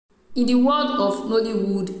In the world of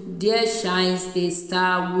Nollywood, there shines a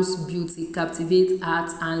star whose beauty captivates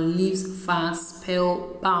hearts and leaves fans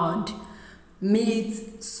spellbound.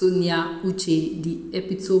 Meet Sonia Uche, the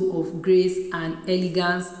epitome of grace and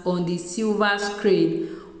elegance on the silver screen.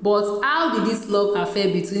 But how did this love affair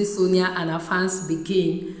between Sonia and her fans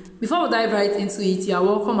begin? Before we dive right into it, you are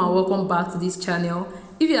welcome and welcome back to this channel.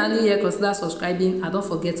 If you are new here, consider subscribing and don't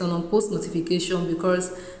forget to turn on post notification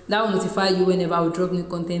because that will notify you whenever we drop new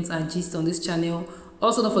content and gist on this channel.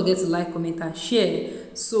 Also, don't forget to like, comment and share.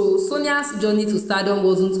 So, Sonia's journey to stardom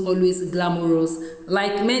wasn't always glamorous.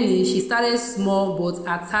 Like many, she started small but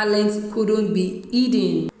her talent couldn't be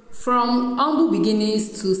hidden. From humble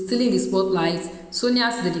beginnings to stealing the spotlight,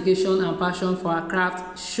 Sonia's dedication and passion for her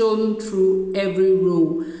craft shone through every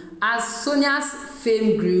role. As Sonia's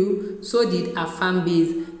fame grew, so did her fan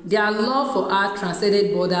base. Their love for art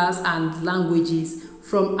transcended borders and languages.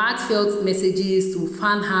 From heartfelt messages to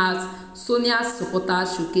fan art, Sonia's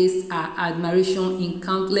supporters showcased her admiration in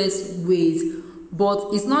countless ways. But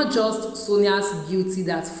it's not just Sonia's beauty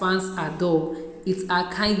that fans adore, it's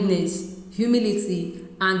her kindness, humility,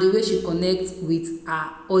 and the way she connects with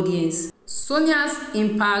her audience. Sonia's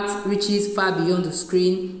impact reaches far beyond the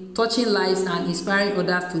screen, touching lives and inspiring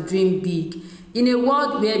others to dream big. In a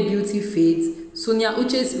world where beauty fades, Sonia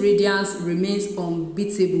Uche's radiance remains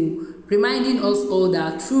unbeatable, reminding us all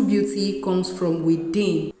that true beauty comes from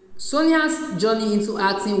within. Sonia's journey into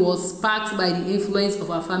acting was sparked by the influence of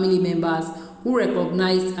her family members who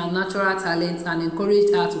recognized her natural talent and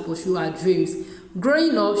encouraged her to pursue her dreams.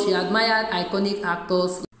 Growing up, she admired iconic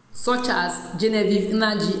actors such as Genevieve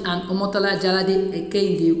Nnaji and Omotola Jalade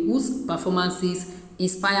Ekinde, whose performances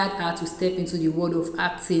inspired her to step into the world of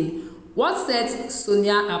acting. What sets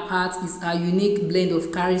Sonia apart is her unique blend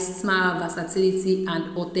of charisma, versatility,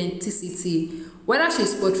 and authenticity. Whether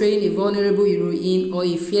she's portraying a vulnerable heroine or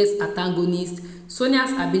a fierce antagonist,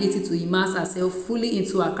 Sonia's ability to immerse herself fully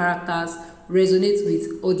into her characters resonates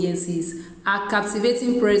with audiences. Her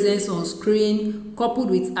captivating presence on screen, coupled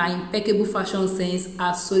with her impeccable fashion sense,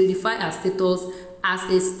 has solidified her status as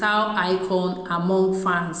a style icon among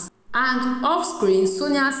fans. And off-screen,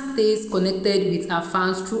 Sonia stays connected with her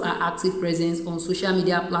fans through her active presence on social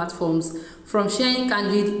media platforms, from sharing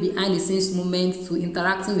candid behind-the-scenes moments to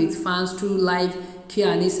interacting with fans through live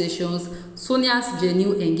Q&A sessions. Sonia's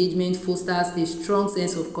genuine engagement fosters a strong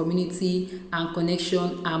sense of community and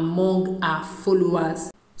connection among her followers.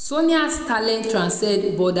 Sonia's talent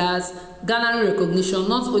transcends borders, garnering recognition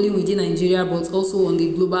not only within Nigeria but also on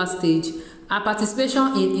the global stage. Her participation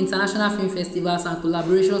in international film festivals and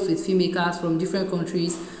collaborations with filmmakers from different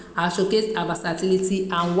countries has showcased her versatility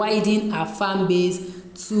and widened her fan base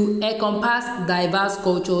to encompass diverse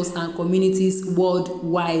cultures and communities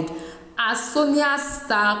worldwide. As Sonia's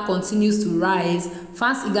star continues to rise,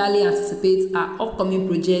 fans eagerly anticipate her upcoming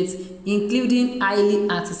projects, including highly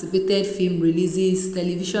anticipated film releases,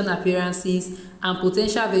 television appearances, and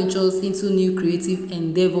potential ventures into new creative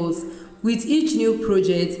endeavors. With each new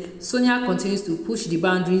project, Sonia continues to push the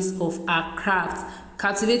boundaries of her craft,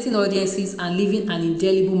 captivating audiences and leaving an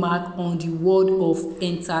indelible mark on the world of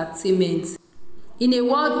entertainment. In a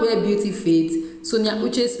world where beauty fades, Sonia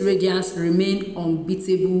Uche's radiance remains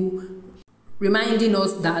unbeatable, reminding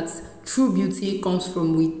us that true beauty comes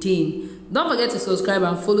from within. Don't forget to subscribe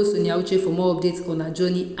and follow Sonia Uche for more updates on her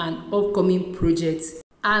journey and upcoming projects.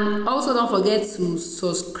 And also don't forget to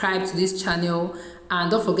subscribe to this channel and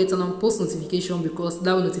don't forget to turn on post notification because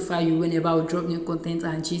that will notify you whenever we drop new content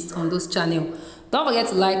and gist on this channel. Don't forget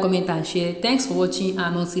to like, comment and share. Thanks for watching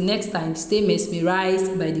and until next time, stay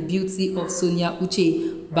mesmerized by the beauty of Sonia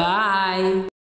Uche. Bye!